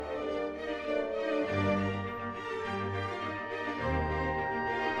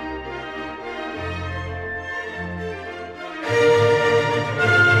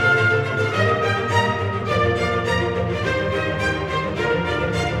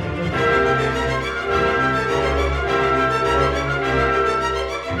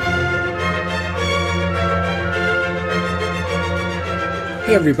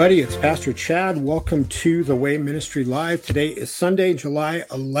Hey everybody, it's Pastor Chad. Welcome to The Way Ministry Live. Today is Sunday, July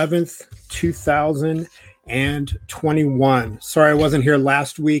 11th, 2021. Sorry I wasn't here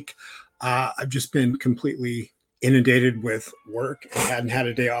last week. I've just been completely inundated with work and hadn't had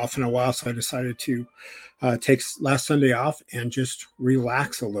a day off in a while, so I decided to take last Sunday off and just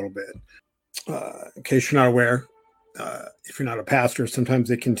relax a little bit. In case you're not aware, if you're not a pastor, sometimes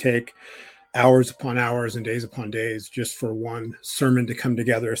it can take hours upon hours and days upon days just for one sermon to come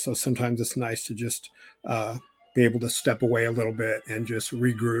together. So sometimes it's nice to just be able to step away a little bit and just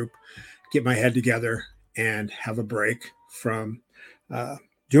regroup, get my head together, and have a break from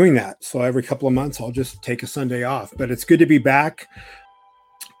doing that. So every couple of months, I'll just take a Sunday off. But it's good to be back.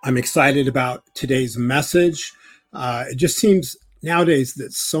 I'm excited about today's message. It just seems nowadays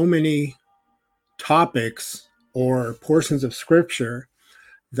that so many topics or portions of Scripture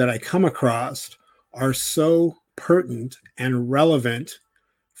that I come across are so pertinent and relevant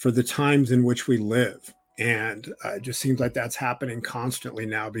for the times in which we live. And it just seems like that's happening constantly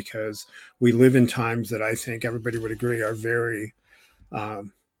now because we live in times that I think everybody would agree are very,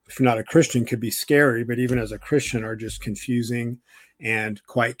 if you're not a Christian, could be scary, but even as a Christian are just confusing and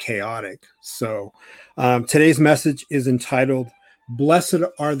quite chaotic. So today's message is entitled, Blessed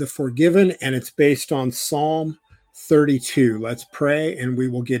Are the Forgiven, and it's based on Psalm 32. Let's pray and we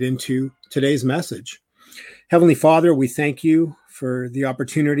will get into today's message. Heavenly Father, we thank you for the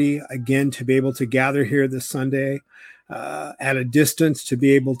opportunity again to be able to gather here this Sunday at a distance, to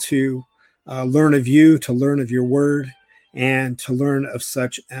be able to learn of you, to learn of your word, and to learn of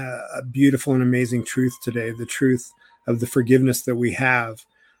such a beautiful and amazing truth today, the truth of the forgiveness that we have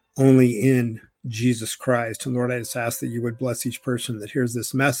only in Jesus Christ. And Lord, I just ask that you would bless each person that hears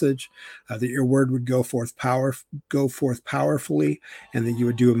this message, that your word would go forth powerfully, and that you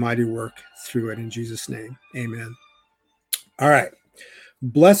would do a mighty work through it in Jesus' name. Amen. All right.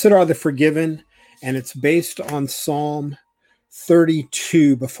 Blessed are the forgiven, and it's based on Psalm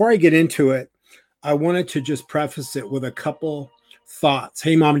 32. Before I get into it, I wanted to just preface it with a couple thoughts.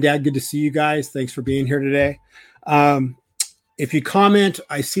 Hey, Mom and Dad, good to see you guys. Thanks for being here today. If you comment,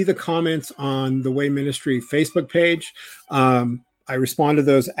 I see the comments on the Way Ministry Facebook page. I respond to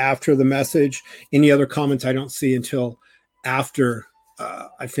those after the message. Any other comments I don't see until after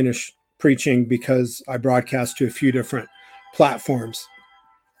I finish preaching because I broadcast to a few different platforms.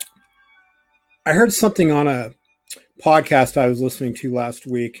 I heard something on a podcast I was listening to last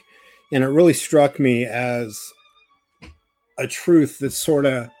week, and it really struck me as a truth that sort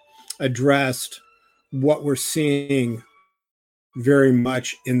of addressed what we're seeing very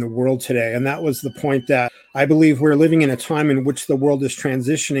much in the world today. And that was the point that I believe we're living in a time in which the world is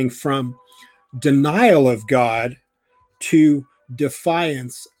transitioning from denial of God to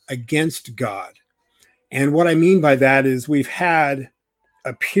defiance against God. And what I mean by that is we've had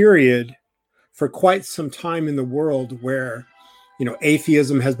a period for quite some time in the world where,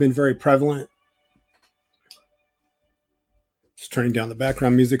 atheism has been very prevalent. Just turning down the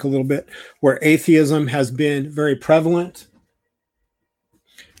background music a little bit, where atheism has been very prevalent.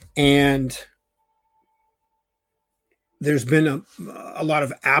 And there's been a lot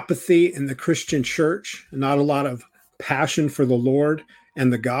of apathy in the Christian church, not a lot of passion for the Lord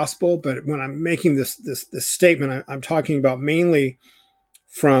and the gospel. But when I'm making this statement, I'm talking about mainly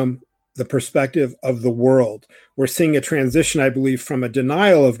from the perspective of the world. We're seeing a transition, I believe, from a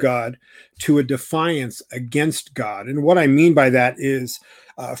denial of God to a defiance against God. And what I mean by that is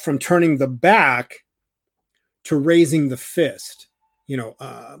from turning the back to raising the fist.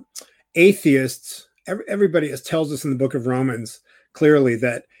 Atheists, everybody tells us in the book of Romans clearly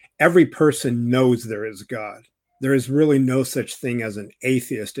that every person knows there is God. There is really no such thing as an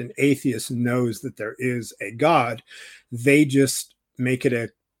atheist. An atheist knows that there is a God. They just make it a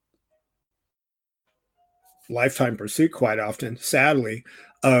lifetime pursuit quite often, sadly,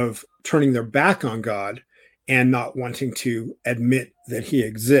 of turning their back on God and not wanting to admit that he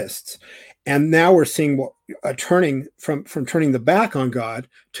exists. And now we're seeing a turning from turning the back on God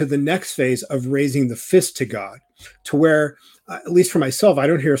to the next phase of raising the fist to God, to where, at least for myself, I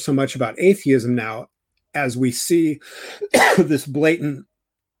don't hear so much about atheism now as we see this blatant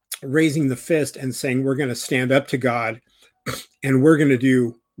raising the fist and saying we're going to stand up to God and we're going to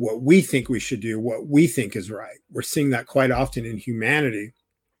do what we think we should do, what we think is right. We're seeing that quite often in humanity,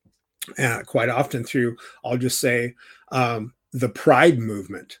 quite often through, I'll just say, the pride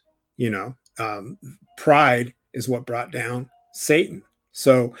movement. Pride is what brought down Satan.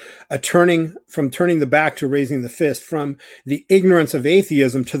 So turning the back to raising the fist, from the ignorance of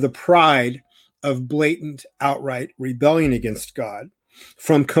atheism to the pride of blatant, outright rebellion against God.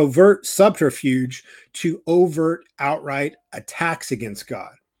 from covert subterfuge to overt, outright attacks against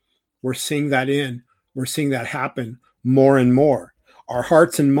God. We're seeing that happen more and more. Our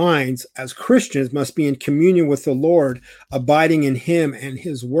hearts and minds as Christians must be in communion with the Lord, abiding in him and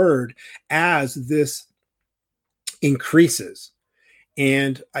his word as this increases.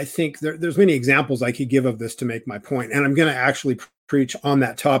 And I think there's many examples I could give of this to make my point. And I'm going to actually preach on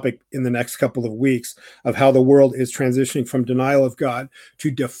that topic in the next couple of weeks of how the world is transitioning from denial of God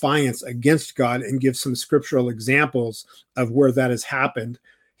to defiance against God, and give some scriptural examples of where that has happened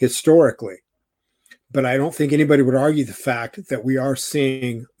historically. But I don't think anybody would argue the fact that we are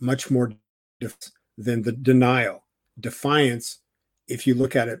seeing much more than the denial. Defiance, if you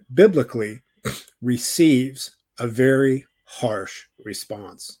look at it biblically, receives a very harsh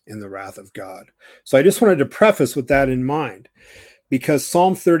response in the wrath of God. So I just wanted to preface with that in mind, because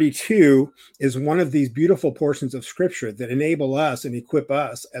Psalm 32 is one of these beautiful portions of scripture that enable us and equip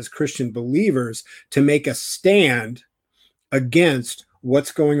us as Christian believers to make a stand against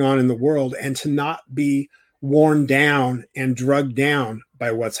what's going on in the world, and to not be worn down and drugged down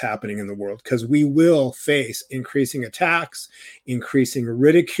by what's happening in the world, because we will face increasing attacks, increasing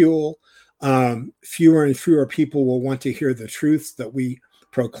ridicule. Fewer and fewer people will want to hear the truths that we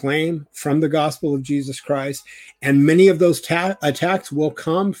proclaim from the gospel of Jesus Christ. And many of those attacks will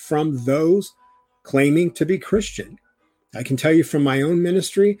come from those claiming to be Christian. I can tell you from my own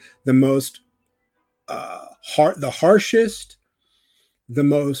ministry, the harshest, the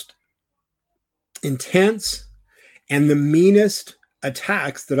most intense, and the meanest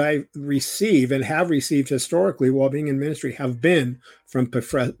attacks that I receive and have received historically while being in ministry have been from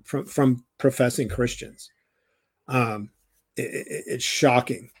professing Christians. It's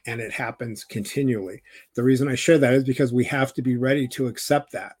shocking, and it happens continually. The reason I share that is because we have to be ready to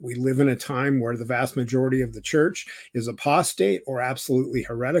accept that. We live in a time where the vast majority of the church is apostate or absolutely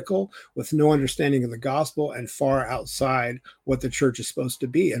heretical, with no understanding of the gospel and far outside what the church is supposed to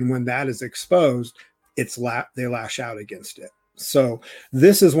be. And when that is exposed, they lash out against it. So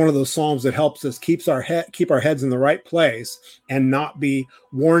this is one of those Psalms that helps us keep our heads in the right place and not be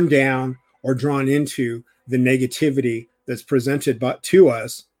worn down or drawn into the negativity that's presented to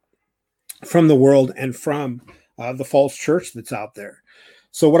us from the world and from the false church that's out there.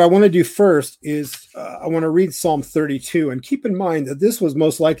 So what I want to do first is I want to read Psalm 32, and keep in mind that this was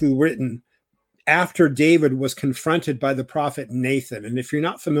most likely written after David was confronted by the prophet Nathan. And if you're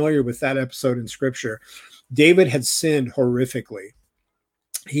not familiar with that episode in scripture, David had sinned horrifically.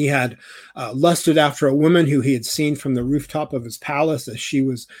 He had lusted after a woman who he had seen from the rooftop of his palace as she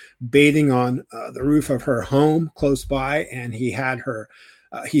was bathing on the roof of her home close by, and he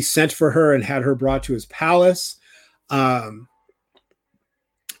sent for her and had her brought to his palace.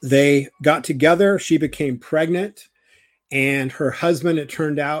 They got together. She became pregnant, and her husband, it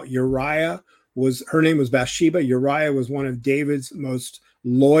turned out, her name was Bathsheba. Uriah was one of David's most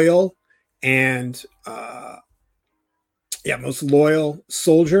loyal and most loyal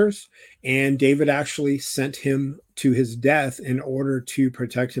soldiers, and David actually sent him to his death in order to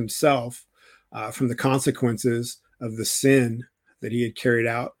protect himself from the consequences of the sin that he had carried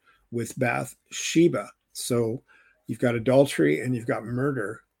out with Bathsheba. So you've got adultery and you've got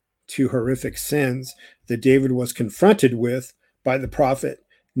murder, two horrific sins that David was confronted with by the prophet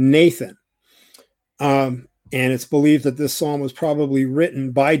Nathan. And it's believed that this psalm was probably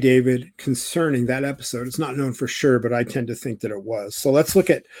written by David concerning that episode. It's not known for sure, but I tend to think that it was. So let's look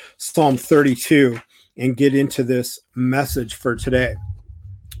at Psalm 32 and get into this message for today.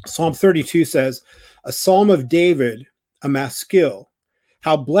 Psalm 32 says, "A psalm of David, a maskil.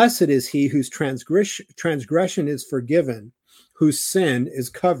 How blessed is he whose transgression is forgiven, whose sin is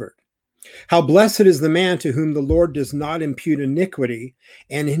covered. How blessed is the man to whom the Lord does not impute iniquity,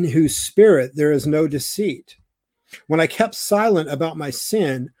 and in whose spirit there is no deceit. When I kept silent about my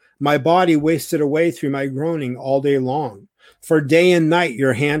sin, my body wasted away through my groaning all day long. For day and night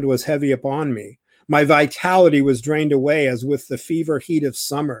your hand was heavy upon me. My vitality was drained away as with the fever heat of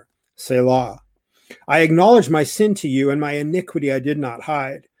summer. Selah. I acknowledged my sin to you, and my iniquity I did not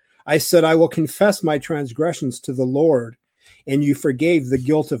hide. I said, I will confess my transgressions to the Lord, and you forgave the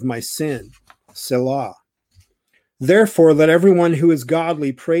guilt of my sin. Selah. Therefore, let everyone who is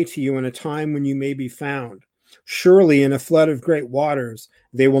godly pray to you in a time when you may be found. Surely in a flood of great waters,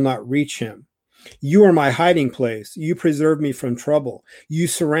 they will not reach him. You are my hiding place. You preserve me from trouble. You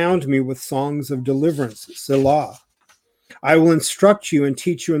surround me with songs of deliverance. Selah. I will instruct you and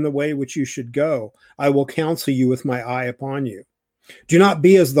teach you in the way which you should go. I will counsel you with my eye upon you. Do not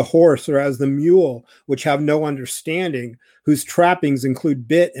be as the horse or as the mule, which have no understanding, whose trappings include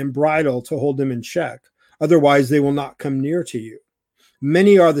bit and bridle to hold them in check. Otherwise, they will not come near to you.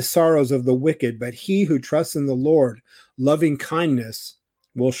 Many are the sorrows of the wicked, but he who trusts in the Lord, loving kindness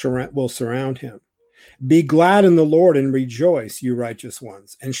will surround him. Be glad in the Lord and rejoice, you righteous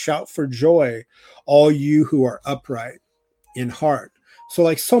ones, and shout for joy, all you who are upright in heart. So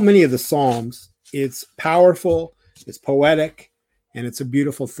like so many of the Psalms, it's powerful, it's poetic, and it's a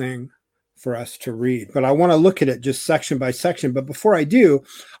beautiful thing for us to read. But I want to look at it just section by section. But before I do,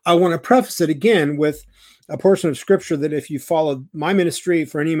 I want to preface it again with a portion of scripture that if you followed my ministry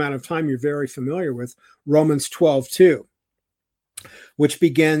for any amount of time, you're very familiar with, Romans 12:2, which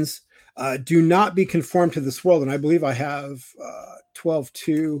begins, do not be conformed to this world. And I believe I have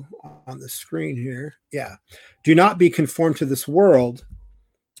 12:2 on the screen here. Yeah. Do not be conformed to this world,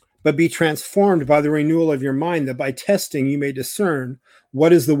 but be transformed by the renewal of your mind, that by testing you may discern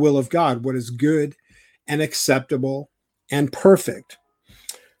what is the will of God, what is good and acceptable and perfect.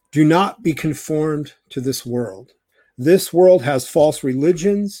 Do not be conformed to this world. This world has false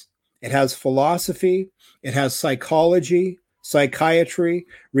religions. It has philosophy. It has psychology, psychiatry,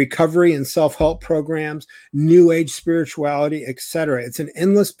 recovery and self-help programs, new age spirituality, etc. It's an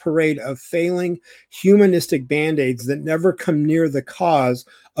endless parade of failing humanistic band-aids that never come near the cause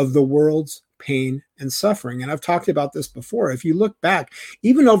of the world's pain and suffering. And I've talked about this before. If you look back,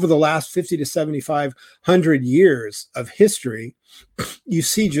 even over the last 50 to 7,500 years of history, you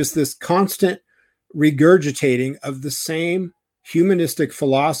see just this constant regurgitating of the same humanistic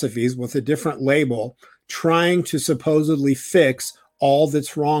philosophies with a different label, trying to supposedly fix all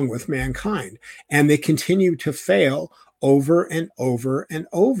that's wrong with mankind. And they continue to fail over and over and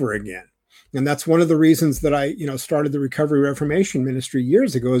over again. And that's one of the reasons that I, started the Recovery Reformation Ministry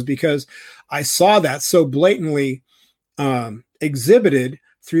years ago, is because I saw that so blatantly exhibited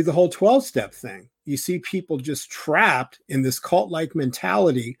through the whole 12-step thing. You see people just trapped in this cult-like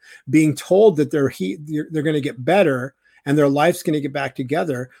mentality, being told that they're going to get better and their life's going to get back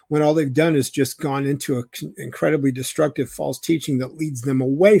together, when all they've done is just gone into an incredibly destructive false teaching that leads them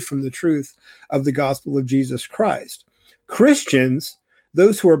away from the truth of the gospel of Jesus Christ. Christians,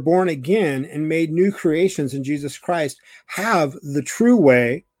 those who are born again and made new creations in Jesus Christ, have the true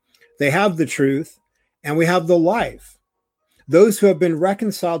way, they have the truth, and we have the life. Those who have been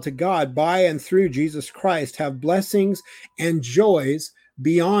reconciled to God by and through Jesus Christ have blessings and joys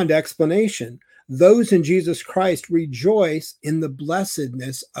beyond explanation. Those in Jesus Christ rejoice in the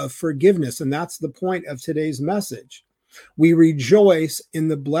blessedness of forgiveness. And that's the point of today's message. We rejoice in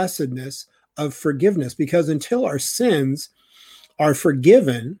the blessedness of forgiveness, because until our sins are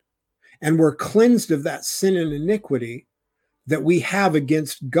forgiven and we're cleansed of that sin and iniquity that we have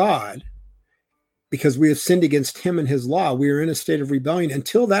against God, because we have sinned against him and his law, we are in a state of rebellion.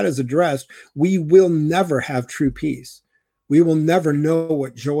 Until that is addressed, we will never have true peace. We will never know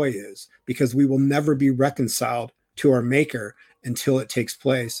what joy is, because we will never be reconciled to our Maker until it takes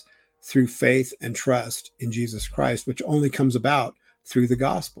place through faith and trust in Jesus Christ, which only comes about through the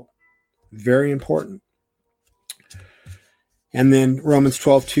gospel. Very important. And then Romans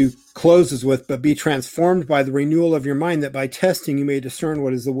 12:2 closes with, but be transformed by the renewal of your mind, that by testing you may discern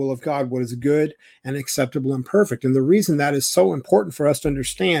what is the will of God, what is good and acceptable and perfect. And the reason that is so important for us to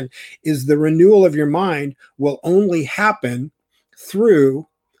understand is the renewal of your mind will only happen through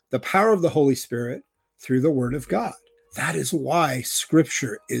the power of the Holy Spirit, through the Word of God. That is why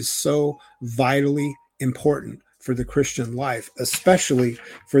Scripture is so vitally important for the Christian life, especially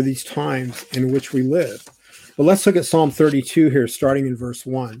for these times in which we live. But let's look at Psalm 32 here, starting in verse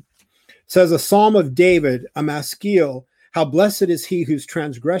 1. It says, a psalm of David, a maskil, how blessed is he whose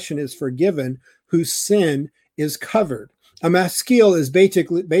transgression is forgiven, whose sin is covered. A maskil is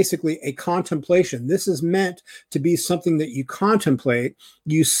basically a contemplation. This is meant to be something that you contemplate,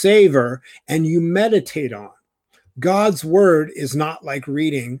 you savor, and you meditate on. God's word is not like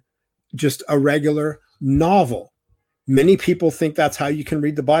reading just a regular novel. Many people think that's how you can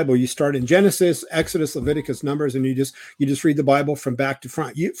read the Bible. You start in Genesis, Exodus, Leviticus, Numbers, and you just read the Bible from back to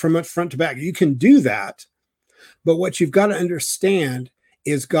front. From front to back. You can do that. But what you've got to understand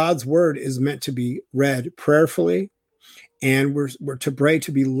is God's word is meant to be read prayerfully, and we're to pray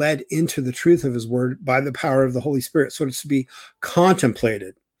to be led into the truth of his word by the power of the Holy Spirit. So it's to be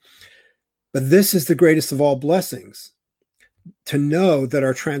contemplated. But this is the greatest of all blessings, to know that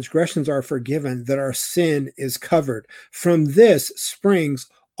our transgressions are forgiven, that our sin is covered. From this springs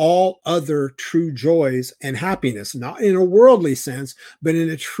all other true joys and happiness, not in a worldly sense, but in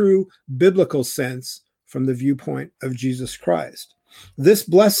a true biblical sense from the viewpoint of Jesus Christ. This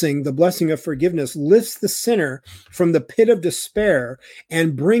blessing, the blessing of forgiveness, lifts the sinner from the pit of despair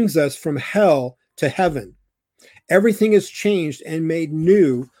and brings us from hell to heaven. Everything is changed and made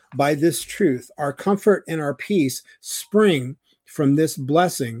new by this truth. Our comfort and our peace spring from this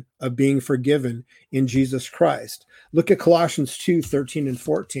blessing of being forgiven in Jesus Christ. Look at Colossians 2:13 and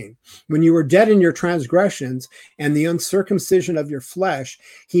 14. When you were dead in your transgressions and the uncircumcision of your flesh,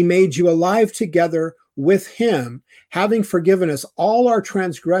 he made you alive together with him, having forgiven us all our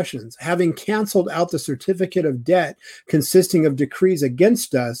transgressions, having canceled out the certificate of debt consisting of decrees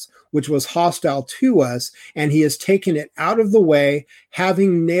against us, which was hostile to us, and he has taken it out of the way,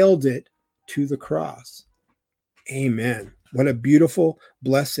 having nailed it to the cross. Amen. What a beautiful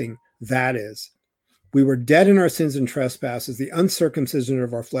blessing that is. We were dead in our sins and trespasses, the uncircumcision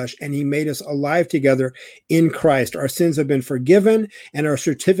of our flesh, and he made us alive together in Christ. Our sins have been forgiven, and our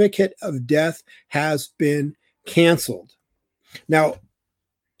certificate of death has been canceled. Now,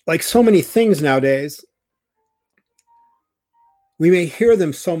 like so many things nowadays, we may hear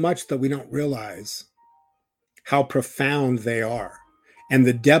them so much that we don't realize how profound they are and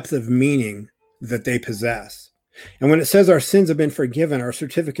the depth of meaning that they possess. And when it says our sins have been forgiven, our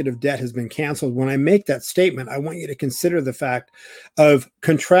certificate of debt has been canceled, when I make that statement, I want you to consider the fact of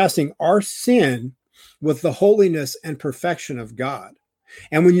contrasting our sin with the holiness and perfection of God.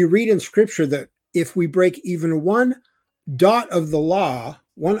 And when you read in Scripture that if we break even one dot of the law,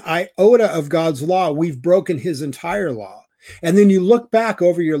 one iota of God's law, we've broken his entire law. And then you look back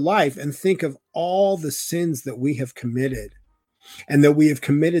over your life and think of all the sins that we have committed, and that we have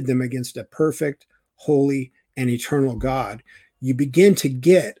committed them against a perfect, holy, and eternal God. You begin to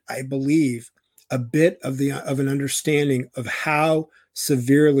get, I believe, a bit of an understanding of how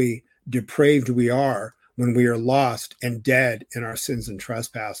severely depraved we are when we are lost and dead in our sins and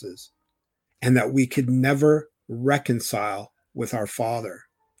trespasses, and that we could never reconcile with our Father,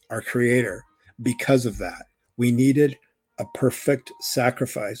 our Creator, because of that. We needed a perfect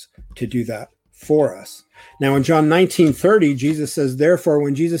sacrifice to do that for us. Now in John 19:30, Jesus says, therefore,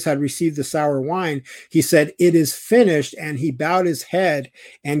 when Jesus had received the sour wine, he said, it is finished, and he bowed his head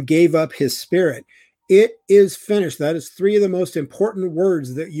and gave up his spirit. It is finished. That is three of the most important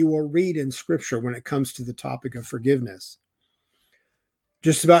words that you will read in Scripture when it comes to the topic of forgiveness.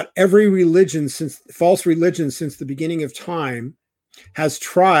 Just about every false religion since the beginning of time has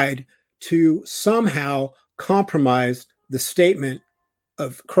tried to somehow compromise the statement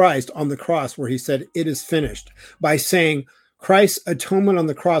of Christ on the cross, where he said, it is finished, by saying Christ's atonement on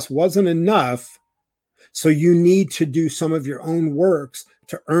the cross wasn't enough, so you need to do some of your own works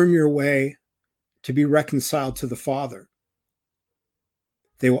to earn your way to be reconciled to the Father.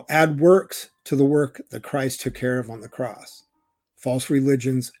 They will add works to the work that Christ took care of on the cross. False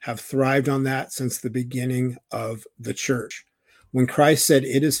religions have thrived on that since the beginning of the church. When Christ said,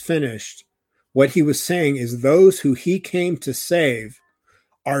 it is finished, what he was saying is those who he came to save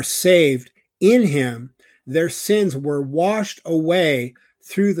are saved in him. Their sins were washed away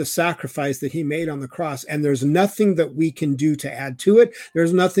through the sacrifice that he made on the cross. And there's nothing that we can do to add to it.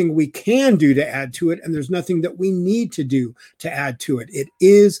 There's nothing we can do to add to it. And there's nothing that we need to do to add to it. It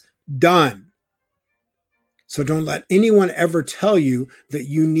is done. So don't let anyone ever tell you that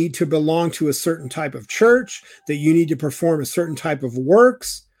you need to belong to a certain type of church, that you need to perform a certain type of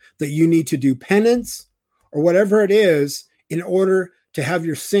works, that you need to do penance, or whatever it is in order to have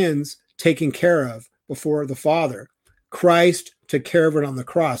your sins taken care of before the Father. Christ took care of it on the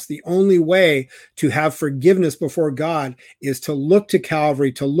cross. The only way to have forgiveness before God is to look to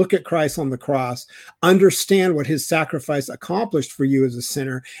Calvary, to look at Christ on the cross, understand what his sacrifice accomplished for you as a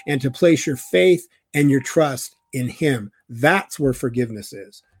sinner, and to place your faith and your trust in him. That's where forgiveness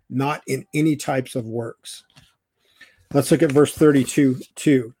is, not in any types of works. Let's look at verse 32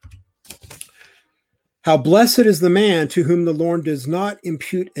 too. How blessed is the man to whom the Lord does not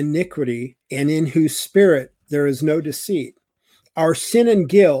impute iniquity, and in whose spirit there is no deceit. Our sin and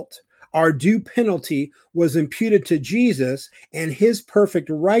guilt, our due penalty, was imputed to Jesus, and his perfect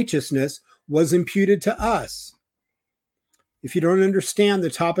righteousness was imputed to us. If you don't understand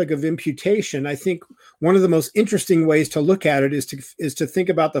the topic of imputation, I think one of the most interesting ways to look at it is to think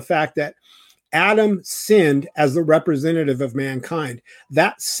about the fact that Adam sinned as the representative of mankind.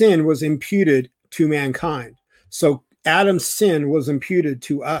 That sin was imputed to mankind. So Adam's sin was imputed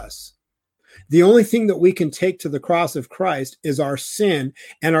to us. The only thing that we can take to the cross of Christ is our sin,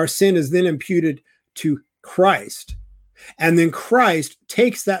 and our sin is then imputed to Christ. And then Christ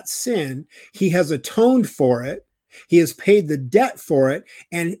takes that sin, he has atoned for it, he has paid the debt for it,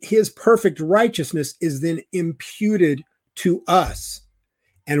 and his perfect righteousness is then imputed to us,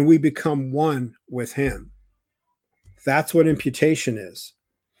 and we become one with him. That's what imputation is.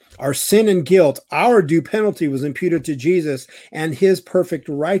 Our sin and guilt, our due penalty, was imputed to Jesus, and his perfect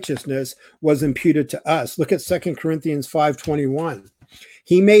righteousness was imputed to us. Look at 2 Corinthians 5:21.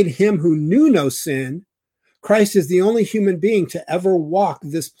 He made him who knew no sin Christ is the only human being to ever walk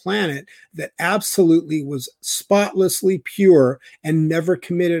this planet that absolutely was spotlessly pure and never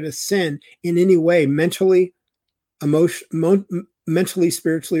committed a sin in any way, mentally, mentally,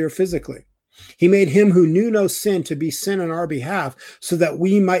 spiritually, or physically. He made him who knew no sin to be sin on our behalf so that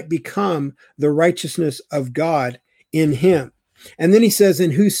we might become the righteousness of God in him. And then he says,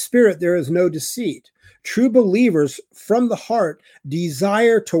 in whose spirit there is no deceit. True believers from the heart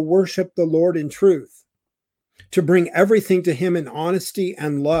desire to worship the Lord in truth, to bring everything to him in honesty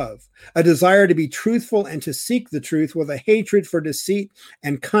and love, a desire to be truthful and to seek the truth with a hatred for deceit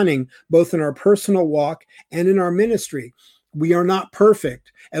and cunning, both in our personal walk and in our ministry. We are not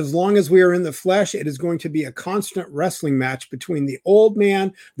perfect. As long as we are in the flesh, it is going to be a constant wrestling match between the old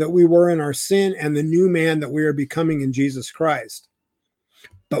man that we were in our sin and the new man that we are becoming in Jesus Christ.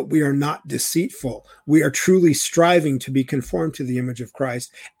 But we are not deceitful. We are truly striving to be conformed to the image of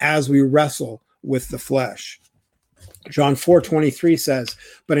Christ as we wrestle with the flesh. John 4:23 says,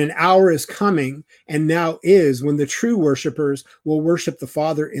 but an hour is coming, and now is, when the true worshipers will worship the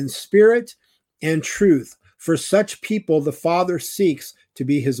Father in spirit and truth. For such people, the Father seeks to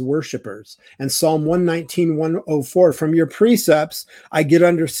be his worshipers. And Psalm 119:104, from your precepts I get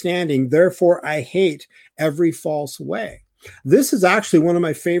understanding, therefore I hate every false way. This is actually one of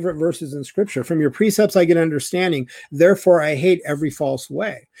my favorite verses in Scripture. From your precepts I get understanding, therefore I hate every false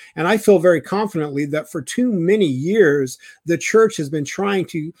way. And I feel very confidently that for too many years, the church has been trying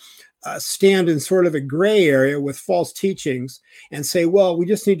to stand in sort of a gray area with false teachings and say, well, we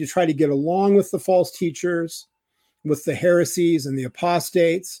just need to try to get along with the false teachers, with the heresies and the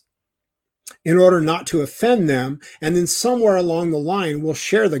apostates, in order not to offend them. And then somewhere along the line, we'll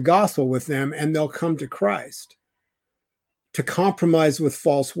share the gospel with them and they'll come to Christ. To compromise with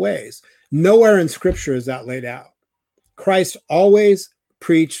false ways. Nowhere in Scripture is that laid out. Christ always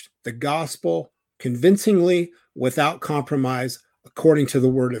preached the gospel convincingly, without compromise, according to the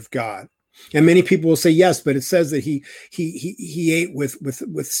word of God. And many people will say, yes, but it says that he ate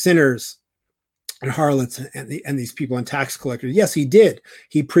with sinners and harlots and these people and tax collectors. Yes, he did.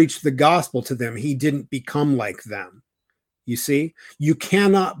 He preached the gospel to them. He didn't become like them. You see, you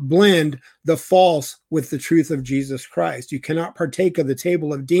cannot blend the false with the truth of Jesus Christ. You cannot partake of the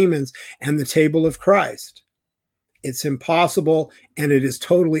table of demons and the table of Christ. It's impossible, and it is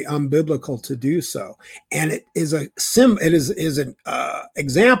totally unbiblical to do so. And it is an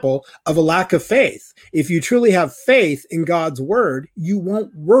example of a lack of faith. If you truly have faith in God's word, you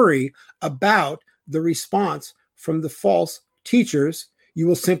won't worry about the response from the false teachers. You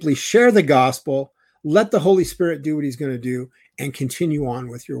will simply share the gospel, let the Holy Spirit do what he's going to do, and continue on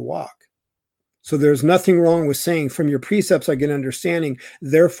with your walk. So there's nothing wrong with saying, from your precepts I get understanding,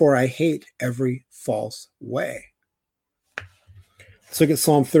 therefore I hate every false way. Let's look at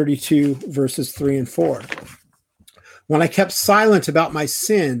Psalm 32, verses 3 and 4. When I kept silent about my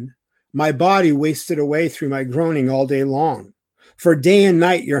sin, my body wasted away through my groaning all day long. For day and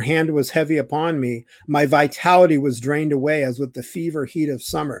night your hand was heavy upon me. My vitality was drained away as with the fever heat of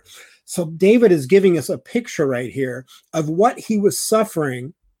summer. So David is giving us a picture right here of what he was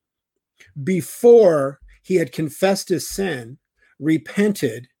suffering before he had confessed his sin,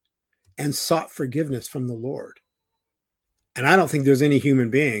 repented, and sought forgiveness from the Lord. And I don't think there's any human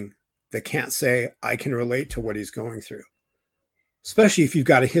being that can't say, I can relate to what he's going through. Especially if you've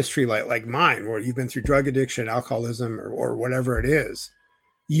got a history like mine, where you've been through drug addiction, alcoholism, or whatever it is.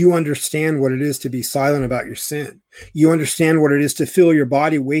 You understand what it is to be silent about your sin. You understand what it is to feel your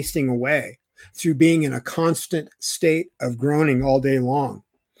body wasting away through being in a constant state of groaning all day long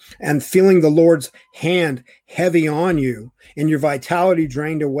and feeling the Lord's hand heavy on you and your vitality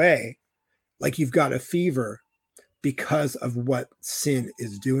drained away like you've got a fever because of what sin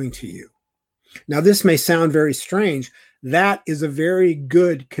is doing to you. Now, this may sound very strange. That is a very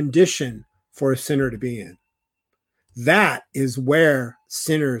good condition for a sinner to be in. That is where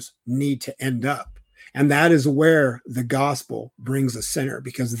sinners need to end up. And that is where the gospel brings a sinner,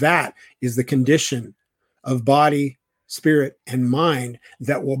 because that is the condition of body, spirit, and mind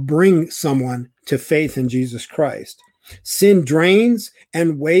that will bring someone to faith in Jesus Christ. Sin drains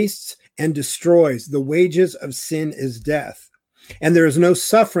and wastes and destroys. The wages of sin is death. And there is no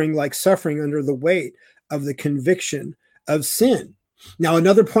suffering like suffering under the weight of the conviction of sin. Now,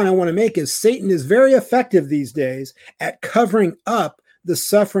 another point I want to make is Satan is very effective these days at covering up the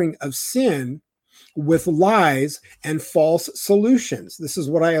suffering of sin with lies and false solutions. This is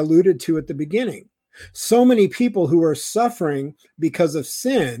what I alluded to at the beginning. So many people who are suffering because of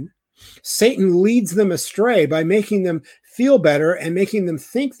sin, Satan leads them astray by making them feel better and making them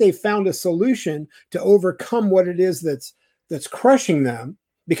think they found a solution to overcome what it is that's crushing them,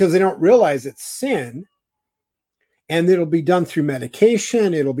 because they don't realize it's sin. And it'll be done through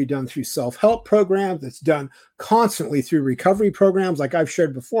medication. It'll be done through self-help programs. It's done constantly through recovery programs. Like I've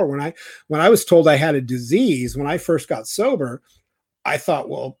shared before, when I was told I had a disease, when I first got sober, I thought,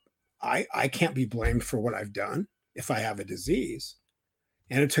 well, I can't be blamed for what I've done if I have a disease.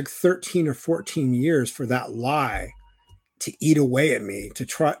 And it took 13 or 14 years for that lie to eat away at me, to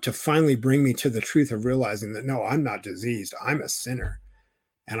try to finally bring me to the truth of realizing that, no, I'm not diseased. I'm a sinner.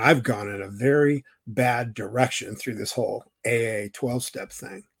 And I've gone in a very bad direction through this whole AA 12-step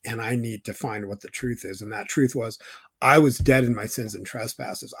thing. And I need to find what the truth is. And that truth was, I was dead in my sins and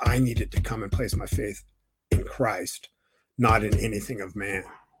trespasses. I needed to come and place my faith in Christ, not in anything of man.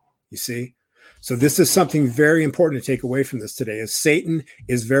 You see? So this is something very important to take away from this today, is Satan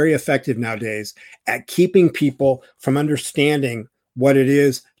is very effective nowadays at keeping people from understanding what it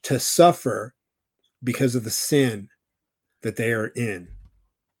is to suffer because of the sin that they are in.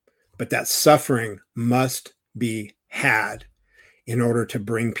 But that suffering must be had in order to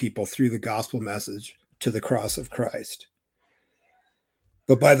bring people through the gospel message to the cross of Christ.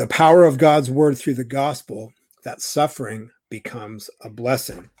 But by the power of God's word through the gospel, that suffering becomes a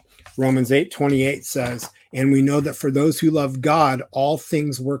blessing. Romans 8:28 says, and we know that for those who love God, all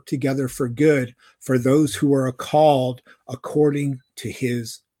things work together for good, for those who are called according to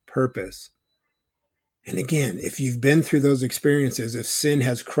his purpose. And again, if you've been through those experiences, if sin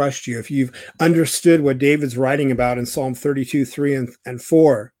has crushed you, if you've understood what David's writing about in Psalm 32:3 and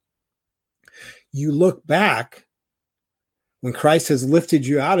 4, you look back when Christ has lifted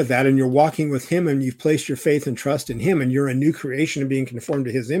you out of that and you're walking with him and you've placed your faith and trust in him and you're a new creation and being conformed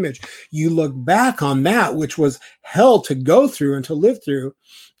to his image, you look back on that, which was hell to go through and to live through,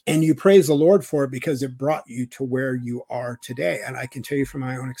 and you praise the Lord for it because it brought you to where you are today. And I can tell you from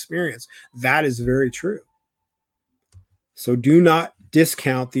my own experience, that is very true. So do not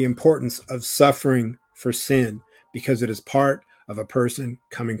discount the importance of suffering for sin, because it is part of a person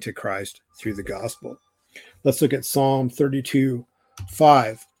coming to Christ through the gospel. Let's look at Psalm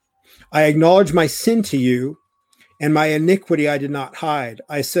 32:5. I acknowledge my sin to you, and my iniquity I did not hide.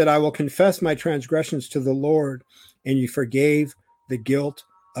 I said, I will confess my transgressions to the Lord, and you forgave the guilt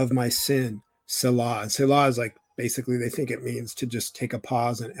of my sin. Selah. And Selah is like, basically, they think it means to just take a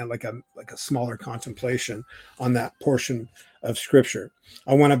pause and like a smaller contemplation on that portion of scripture.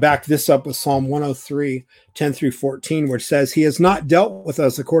 I want to back this up with Psalm 103:10-14, which says, he has not dealt with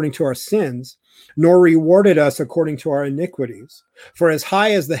us according to our sins, nor rewarded us according to our iniquities. For as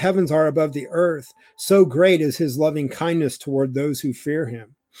high as the heavens are above the earth, so great is his loving kindness toward those who fear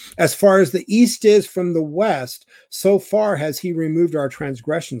him. As far as the east is from the west, so far has he removed our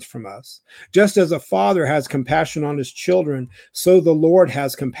transgressions from us. Just as a father has compassion on his children, so the Lord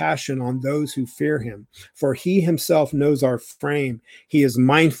has compassion on those who fear him. For he himself knows our frame. He is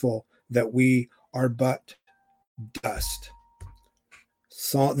mindful that we are but dust.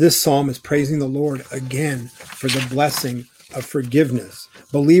 So this psalm is praising the Lord again for the blessing of forgiveness.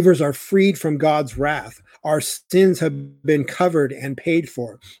 Believers are freed from God's wrath. Our sins have been covered and paid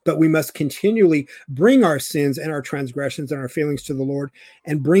for, but we must continually bring our sins and our transgressions and our failings to the Lord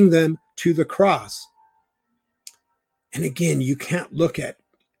and bring them to the cross. And again, you can't look at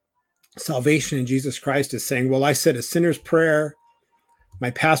salvation in Jesus Christ as saying, well, I said a sinner's prayer, my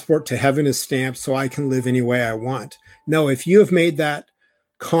passport to heaven is stamped, so I can live any way I want. No, if you have made that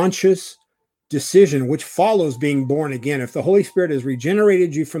conscious decision, which follows being born again, if the Holy Spirit has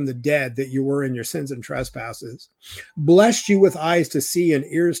regenerated you from the dead that you were in your sins and trespasses, blessed you with eyes to see and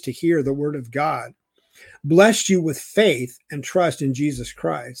ears to hear the word of God, blessed you with faith and trust in Jesus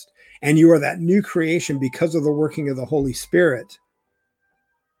Christ, and you are that new creation because of the working of the Holy Spirit.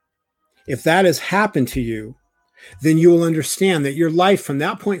 If that has happened to you, then you will understand that your life from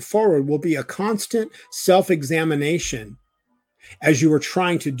that point forward will be a constant self-examination as you are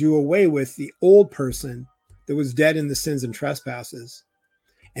trying to do away with the old person that was dead in the sins and trespasses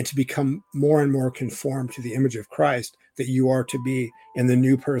and to become more and more conformed to the image of Christ that you are to be in the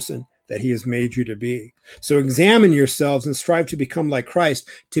new person that he has made you to be. So examine yourselves and strive to become like Christ,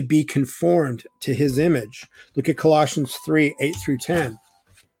 to be conformed to his image. Look at Colossians 3:8-10.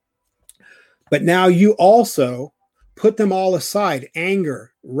 But now you also put them all aside,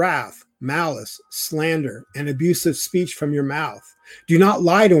 anger, wrath, malice, slander, and abusive speech from your mouth. Do not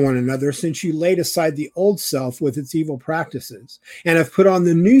lie to one another, since you laid aside the old self with its evil practices, and have put on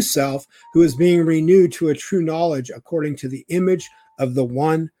the new self, who is being renewed to a true knowledge according to the image of the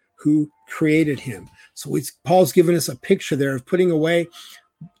one who created him. So Paul's given us a picture there of putting away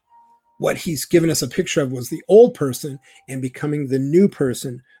what he's given us a picture of was the old person and becoming the new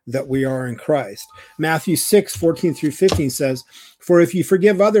person that we are in Christ. Matthew 6:14-15 says, "For if you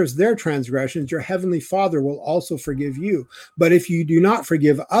forgive others their transgressions, your heavenly Father will also forgive you. But if you do not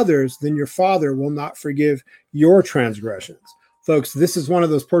forgive others, then your Father will not forgive your transgressions." Folks, this is one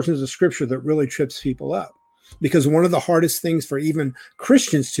of those portions of Scripture that really trips people up, because one of the hardest things for even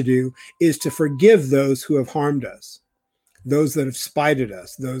Christians to do is to forgive those who have harmed us, those that have spited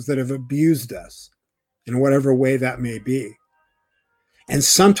us, those that have abused us, in whatever way that may be. And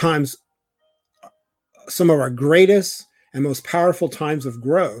sometimes some of our greatest and most powerful times of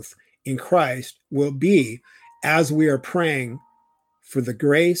growth in Christ will be as we are praying for the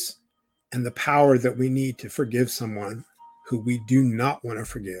grace and the power that we need to forgive someone who we do not want to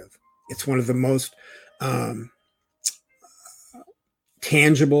forgive. It's one of the most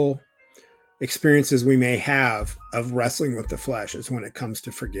tangible experiences we may have of wrestling with the flesh is when it comes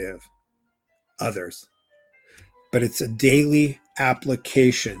to forgive others. But it's a daily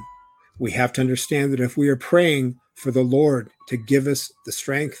application. We have to understand that if we are praying for the Lord to give us the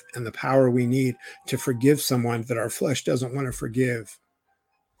strength and the power we need to forgive someone that our flesh doesn't want to forgive,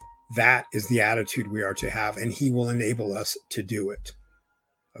 that is the attitude we are to have, and he will enable us to do it.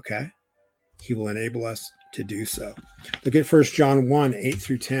 Okay? He will enable us to do so. Look at 1 John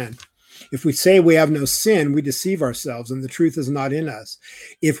 1:8-10. "If we say we have no sin, we deceive ourselves, and the truth is not in us.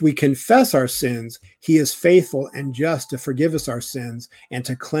 If we confess our sins, he is faithful and just to forgive us our sins and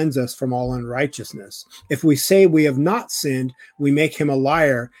to cleanse us from all unrighteousness. If we say we have not sinned, we make him a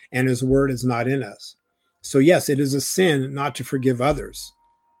liar, and his word is not in us." So yes, it is a sin not to forgive others.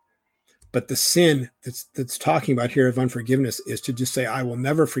 But the sin that's talking about here of unforgiveness is to just say, I will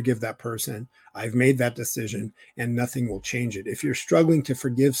never forgive that person. I've made that decision and nothing will change it. If you're struggling to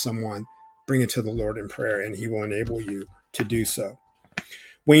forgive someone, bring it to the Lord in prayer and he will enable you to do so.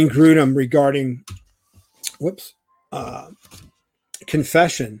 Wayne Grudem regarding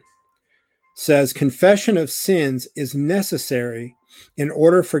confession says, "Confession of sins is necessary in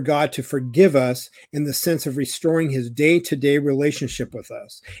order for God to forgive us in the sense of restoring his day-to-day relationship with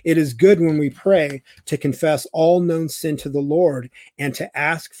us. It is good when we pray to confess all known sin to the Lord and to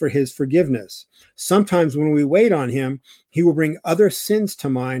ask for his forgiveness. Sometimes when we wait on him, he will bring other sins to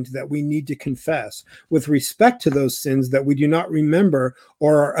mind that we need to confess. With respect to those sins that we do not remember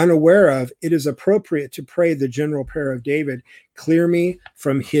or are unaware of, it is appropriate to pray the general prayer of David, 'Clear me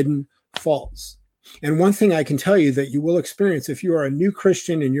from hidden faults.'" And one thing I can tell you that you will experience if you are a new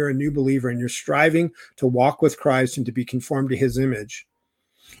Christian and you're a new believer and you're striving to walk with Christ and to be conformed to his image,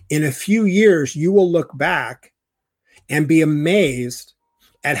 in a few years, you will look back and be amazed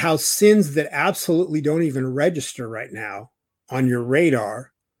at how sins that absolutely don't even register right now on your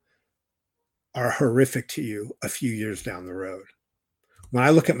radar are horrific to you a few years down the road. When I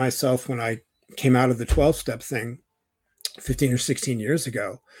look at myself, when I came out of the 12-step thing 15 or 16 years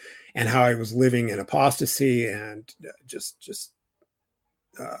ago, and how I was living in apostasy and just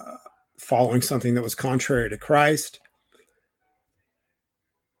following something that was contrary to Christ.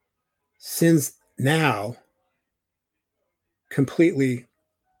 Sins now completely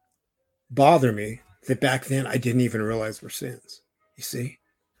bother me that back then I didn't even realize were sins. You see?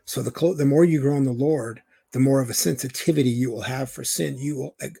 So the more you grow in the Lord, the more of a sensitivity you will have for sin. You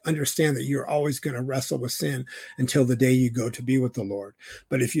will understand that you're always going to wrestle with sin until the day you go to be with the Lord.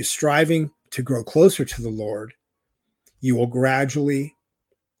 But if you're striving to grow closer to the Lord, you will gradually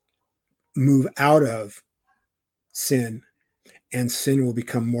move out of sin, and sin will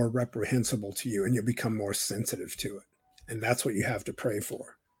become more reprehensible to you, and you'll become more sensitive to it. And that's what you have to pray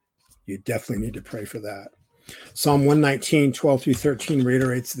for. You definitely need to pray for that. Psalm 119, 12-13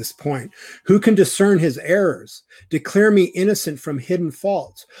 reiterates this point. "Who can discern his errors? Declare me innocent from hidden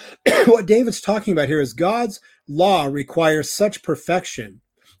faults." What David's talking about here is God's law requires such perfection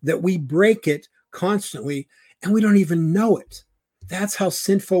that we break it constantly and we don't even know it. That's how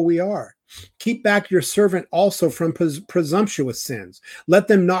sinful we are. "Keep back your servant also from presumptuous sins. Let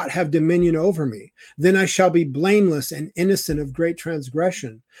them not have dominion over me. Then I shall be blameless and innocent of great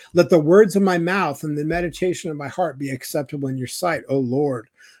transgression. Let the words of my mouth and the meditation of my heart be acceptable in your sight, O Lord,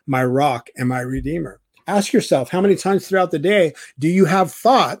 my rock and my redeemer." Ask yourself, how many times throughout the day do you have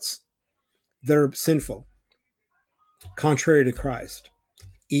thoughts that are sinful, contrary to Christ,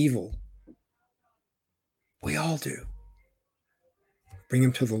 evil? We all do. Bring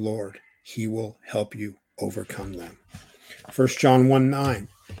them to the Lord. He will help you overcome them. 1 John 1:9.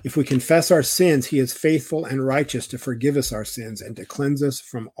 "If we confess our sins, he is faithful and righteous to forgive us our sins and to cleanse us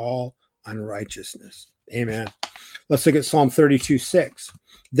from all unrighteousness." Amen. Let's look at Psalm 32:6.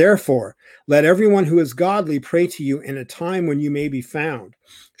 Therefore, let everyone who is godly pray to you in a time when you may be found.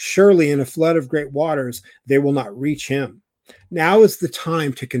 Surely in a flood of great waters, they will not reach him. Now is the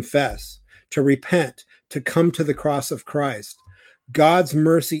time to confess, to repent, to come to the cross of Christ. God's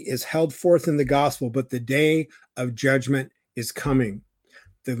mercy is held forth in the gospel, but the day of judgment is coming.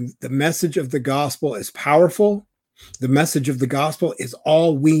 The message of the gospel is powerful. The message of the gospel is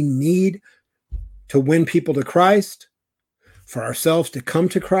all we need to win people to Christ, for ourselves to come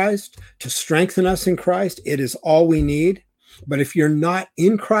to Christ, to strengthen us in Christ. It is all we need. But if you're not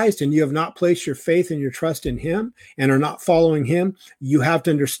in Christ and you have not placed your faith and your trust in him and are not following him, you have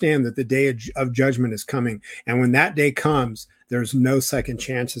to understand that the day of judgment is coming. And when that day comes, there's no second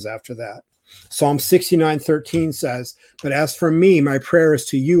chances after that. Psalm 69:13 says, but as for me, my prayer is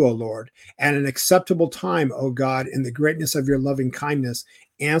to you, O Lord, at an acceptable time, O God, in the greatness of your loving kindness,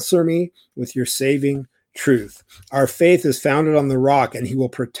 answer me with your saving truth. Our faith is founded on the rock, and he will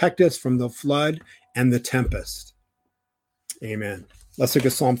protect us from the flood and the tempest. Amen. Let's look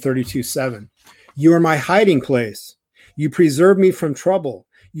at Psalm 32:7. You are my hiding place. You preserve me from trouble.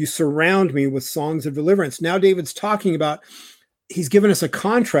 You surround me with songs of deliverance. Now David's talking about, he's given us a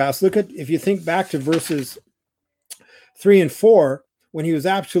contrast. Look at, if you think back to verses 3 and 4, when he was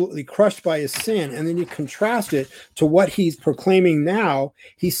absolutely crushed by his sin, and then you contrast it to what he's proclaiming now,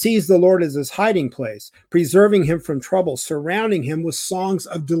 he sees the Lord as his hiding place, preserving him from trouble, surrounding him with songs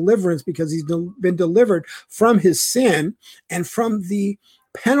of deliverance because he's been delivered from his sin and from the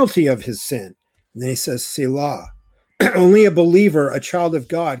penalty of his sin. And then he says, Selah. Only a believer, a child of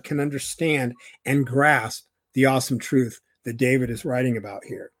God, can understand and grasp the awesome truth that David is writing about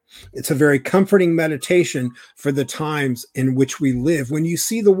here. It's a very comforting meditation for the times in which we live. When you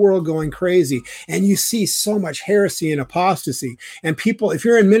see the world going crazy and you see so much heresy and apostasy, and people, if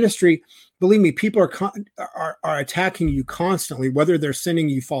you're in ministry, believe me, people are attacking you constantly, whether they're sending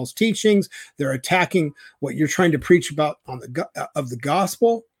you false teachings, they're attacking what you're trying to preach about of the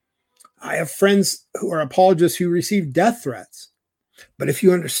gospel. I have friends who are apologists who receive death threats. But if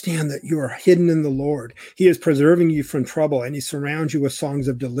you understand that you are hidden in the Lord, he is preserving you from trouble, and he surrounds you with songs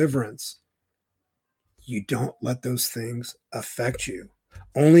of deliverance, you don't let those things affect you.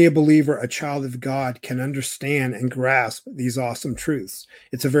 Only a believer, a child of God, can understand and grasp these awesome truths.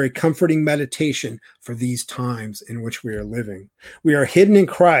 It's a very comforting meditation for these times in which we are living. We are hidden in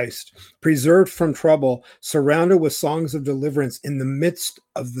Christ, preserved from trouble, surrounded with songs of deliverance in the midst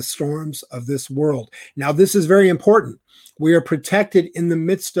of the storms of this world. Now, this is very important. We are protected in the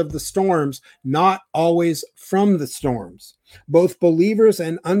midst of the storms, not always from the storms. Both believers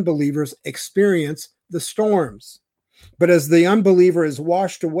and unbelievers experience the storms. But as the unbeliever is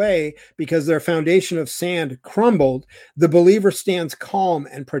washed away because their foundation of sand crumbled, the believer stands calm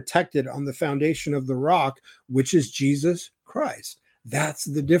and protected on the foundation of the rock, which is Jesus Christ. That's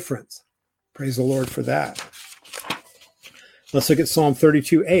the difference. Praise the Lord for that. Let's look at Psalm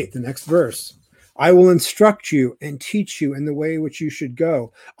 32:8, the next verse. I will instruct you and teach you in the way which you should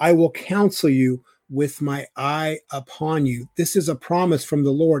go. I will counsel you with my eye upon you. This is a promise from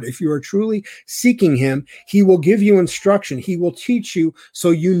the Lord. If you are truly seeking him, he will give you instruction. He will teach you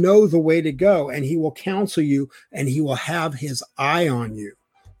so you know the way to go, and he will counsel you, and he will have his eye on you.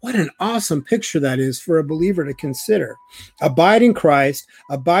 What an awesome picture that is for a believer to consider. Abide in Christ,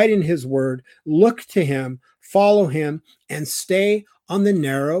 abide in his word, look to him, follow him, and stay on the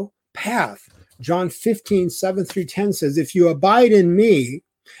narrow path. John 15:7-10 says, if you abide in me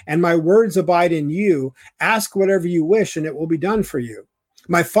and my words abide in you, ask whatever you wish and it will be done for you.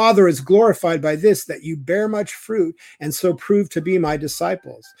 My Father is glorified by this, that you bear much fruit and so prove to be my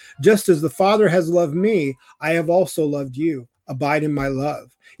disciples. Just as the Father has loved me, I have also loved you. Abide in my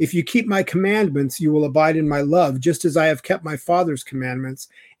love. If you keep my commandments, you will abide in my love, just as I have kept my Father's commandments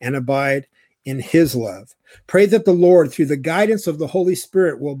and abide in his love. Pray that the Lord, through the guidance of the Holy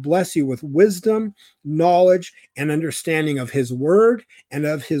Spirit, will bless you with wisdom, knowledge, and understanding of his word and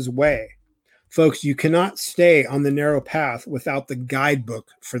of his way. Folks, you cannot stay on the narrow path without the guidebook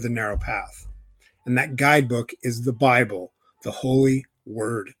for the narrow path. And that guidebook is the Bible, the holy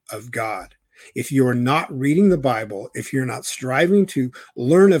word of God. If you are not reading the Bible, if you're not striving to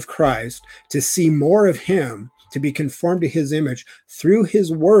learn of Christ, to see more of him, to be conformed to his image through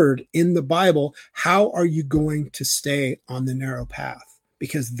his word in the Bible, how are you going to stay on the narrow path?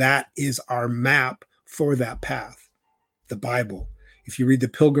 Because that is our map for that path, the Bible. If you read The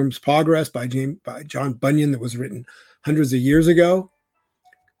Pilgrim's Progress by John Bunyan, that was written hundreds of years ago,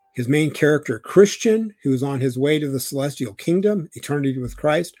 his main character, Christian, who was on his way to the celestial kingdom, eternity with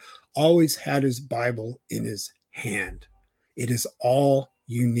Christ, always had his Bible in his hand. It is all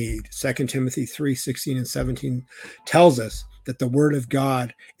you need. 2 Timothy 3:16 and 17 tells us that the word of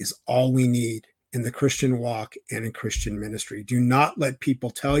God is all we need in the Christian walk and in Christian ministry. Do not let people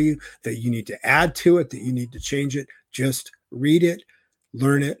tell you that you need to add to it, that you need to change it. Just read it,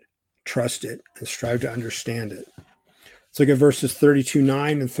 learn it, trust it, and strive to understand it. Let's look at verses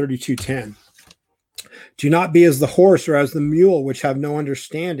 32:9 and 32:10. Do not be as the horse or as the mule, which have no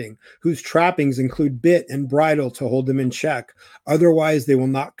understanding, whose trappings include bit and bridle to hold them in check. Otherwise, they will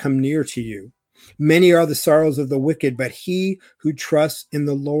not come near to you. Many are the sorrows of the wicked, but he who trusts in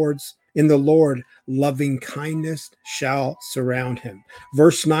the Lord, loving kindness shall surround him.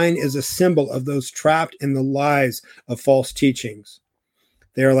 Verse 9 is a symbol of those trapped in the lies of false teachings.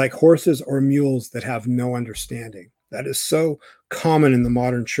 They are like horses or mules that have no understanding. That is so common in the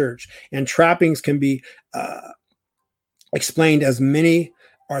modern church. And trappings can be explained as many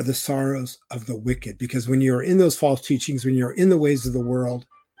are the sorrows of the wicked. Because when you're in those false teachings, when you're in the ways of the world,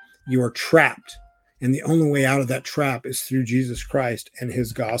 you are trapped. And the only way out of that trap is through Jesus Christ and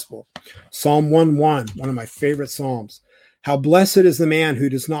his gospel. Psalm 1:1, one of my favorite Psalms. How blessed is the man who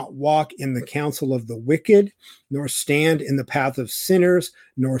does not walk in the counsel of the wicked, nor stand in the path of sinners,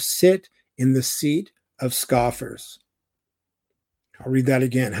 nor sit in the seat of scoffers. I'll read that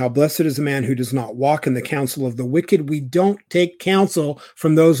again. How blessed is the man who does not walk in the counsel of the wicked. We don't take counsel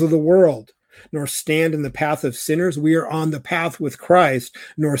from those of the world, nor stand in the path of sinners. We are on the path with Christ,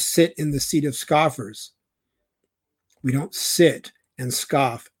 nor sit in the seat of scoffers. We don't sit and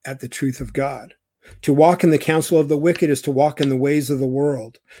scoff at the truth of God. To walk in the counsel of the wicked is to walk in the ways of the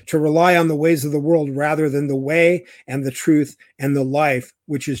world, to rely on the ways of the world rather than the way and the truth and the life,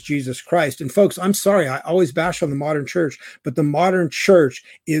 which is Jesus Christ. And folks, I'm sorry, I always bash on the modern church, but the modern church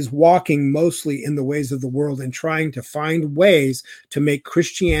is walking mostly in the ways of the world and trying to find ways to make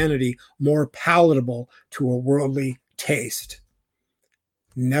Christianity more palatable to a worldly taste.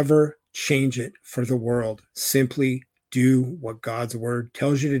 Never change it for the world. Simply do what God's word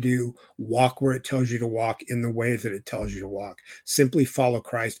tells you to do. Walk where it tells you to walk in the way that it tells you to walk. Simply follow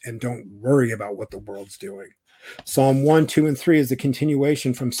Christ and don't worry about what the world's doing. Psalm 1, 2, and 3 is a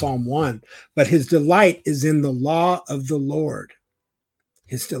continuation from Psalm 1. But his delight is in the law of the Lord.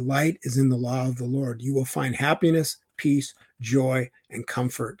 His delight is in the law of the Lord. You will find happiness, peace, joy, and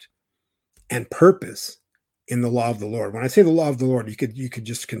comfort and purpose in the law of the Lord. When I say the law of the Lord, you could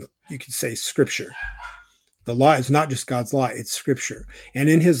say scripture. The law is not just God's law, it's scripture. And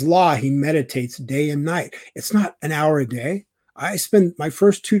in his law, he meditates day and night. It's not an hour a day. I spend my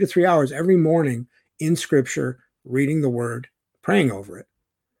first 2 to 3 hours every morning in scripture, reading the word, praying over it.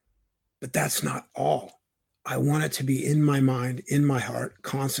 But that's not all. I want it to be in my mind, in my heart,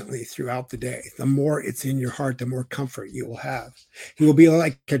 constantly throughout the day. The more it's in your heart, the more comfort you will have. He will be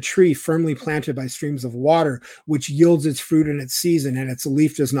like a tree firmly planted by streams of water, which yields its fruit in its season, and its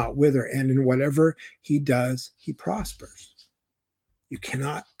leaf does not wither. And in whatever he does, he prospers. You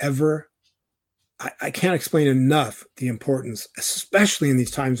cannot ever, I can't explain enough the importance, especially in these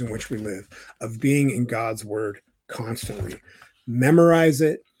times in which we live, of being in God's word constantly. Memorize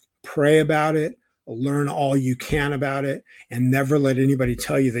it, pray about it, learn all you can about it, and never let anybody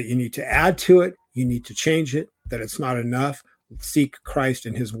tell you that you need to add to it, you need to change it, that it's not enough. Seek Christ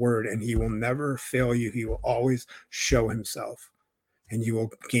in his word, and he will never fail you. He will always show himself, and you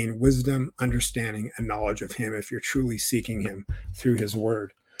will gain wisdom, understanding, and knowledge of him if you're truly seeking him through his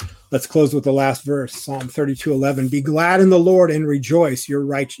word. Let's close with the last verse, Psalm 32:11. Be glad in the Lord and rejoice, you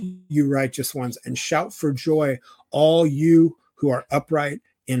righteous ones, and shout for joy, all you who are upright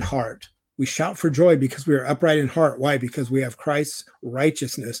in heart. We shout for joy because we are upright in heart. Why? Because we have Christ's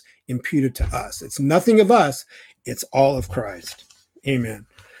righteousness imputed to us. It's nothing of us. It's all of Christ. Amen.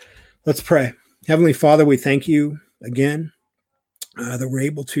 Let's pray. Heavenly Father, we thank you again that we're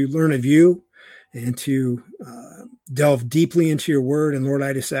able to learn of you and to delve deeply into your word. And Lord,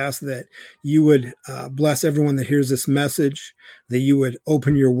 I just ask that you would bless everyone that hears this message, that you would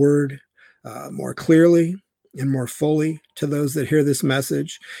open your word more clearly and more fully to those that hear this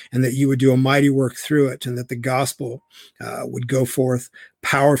message, and that you would do a mighty work through it, and that the gospel would go forth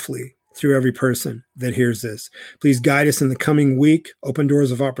powerfully through every person that hears this. Please guide us in the coming week, open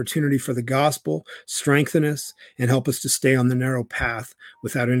doors of opportunity for the gospel, strengthen us, and help us to stay on the narrow path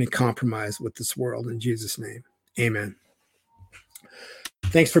without any compromise with this world. In Jesus' name, amen.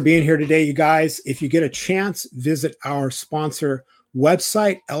 Thanks for being here today, you guys. If you get a chance, visit our sponsor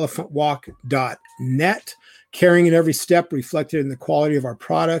website, elephantwalk.net. Caring in every step reflected in the quality of our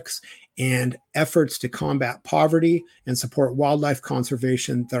products and efforts to combat poverty and support wildlife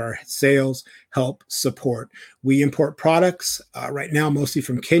conservation that our sales help support. We import products right now, mostly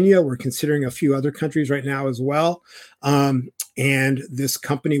from Kenya. We're considering a few other countries right now as well. And this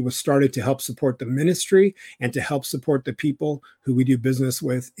company was started to help support the ministry and to help support the people who we do business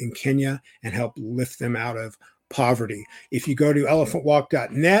with in Kenya and help lift them out of poverty. If you go to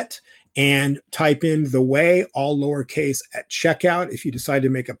elephantwalk.net and type in The Way, all lowercase, at checkout, if you decide to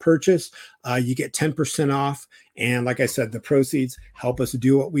make a purchase, you get 10% off. And like I said, the proceeds help us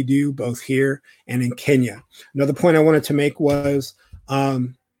do what we do both here and in Kenya. Another point I wanted to make was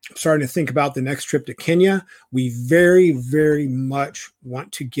starting to think about the next trip to Kenya. We very, very much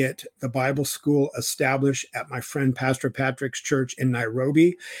want to get the Bible school established at my friend Pastor Patrick's church in Nairobi.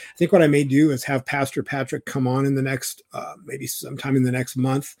 I think what I may do is have Pastor Patrick come on in the next, maybe sometime in the next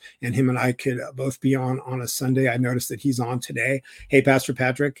month, and him and I could both be on a Sunday. I noticed that he's on today. Hey, Pastor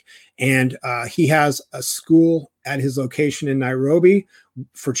Patrick. And he has a school at his location in Nairobi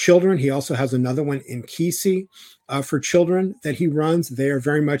for children. He also has another one in Kisii for children that he runs. They are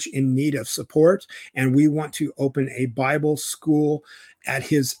very much in need of support. And we want to open a Bible school at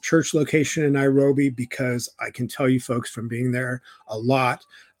his church location in Nairobi because I can tell you folks from being there a lot,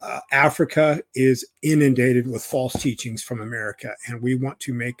 Africa is inundated with false teachings from America. And we want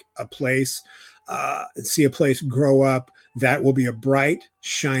to make a place, see a place grow up that will be a bright,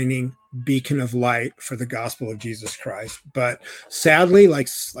 shining beacon of light for the gospel of Jesus Christ. But sadly, like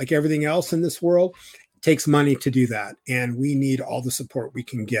everything else in this world, it takes money to do that. And we need all the support we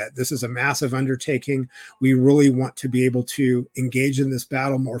can get. This is a massive undertaking. We really want to be able to engage in this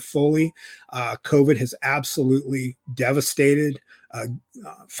battle more fully. COVID has absolutely devastated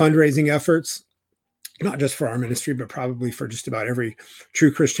fundraising efforts, not just for our ministry, but probably for just about every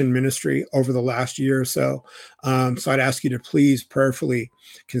true Christian ministry over the last year or so. So I'd ask you to please prayerfully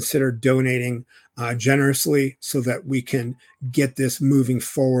consider donating generously so that we can get this moving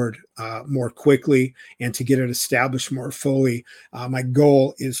forward more quickly and to get it established more fully. My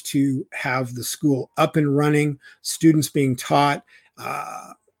goal is to have the school up and running, students being taught,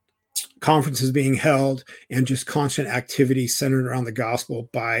 conferences being held, and just constant activity centered around the gospel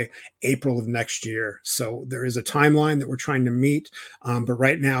by April of next year. So there is a timeline that we're trying to meet, but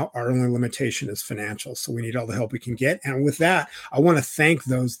right now our only limitation is financial. So we need all the help we can get. And with that, I want to thank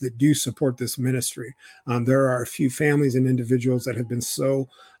those that do support this ministry. There are a few families and individuals that have been so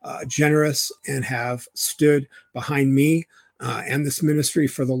generous and have stood behind me and this ministry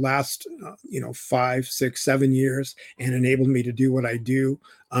for the last, 5, 6, 7 years and enabled me to do what I do.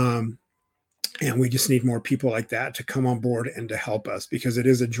 And we just need more people like that to come on board and to help us because it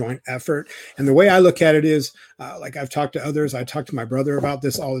is a joint effort. And the way I look at it is, like I've talked to others, I talk to my brother about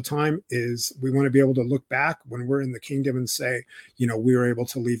this all the time, is we want to be able to look back when we're in the kingdom and say, we were able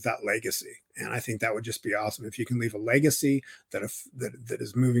to leave that legacy. And I think that would just be awesome. If you can leave a legacy that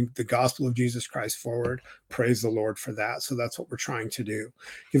is moving the gospel of Jesus Christ forward, praise the Lord for that. So that's what we're trying to do. You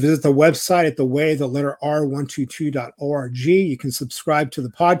can visit the website at r122.org. You can subscribe to the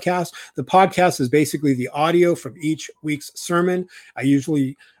podcast. The podcast is basically the audio from each week's sermon. I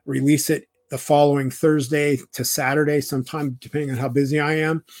usually release it the following Thursday to Saturday, sometime depending on how busy I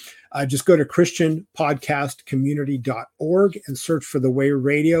am. Just go to christianpodcastcommunity.org and search for The Way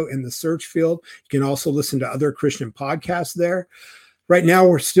Radio in the search field. You can also listen to other Christian podcasts there. Right now,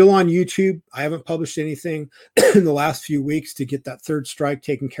 we're still on YouTube. I haven't published anything in the last few weeks to get that third strike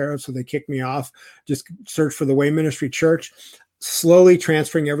taken care of, so they kicked me off. Just search for The Way Ministry Church. Slowly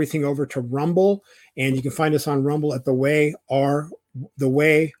transferring everything over to Rumble, and you can find us on Rumble at The Way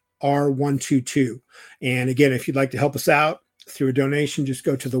R122. And again, if you'd like to help us out through a donation, just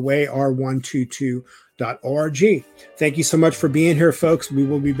go to thewayr122.org. Thank you so much for being here, folks. We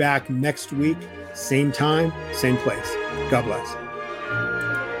will be back next week, same time, same place. God bless.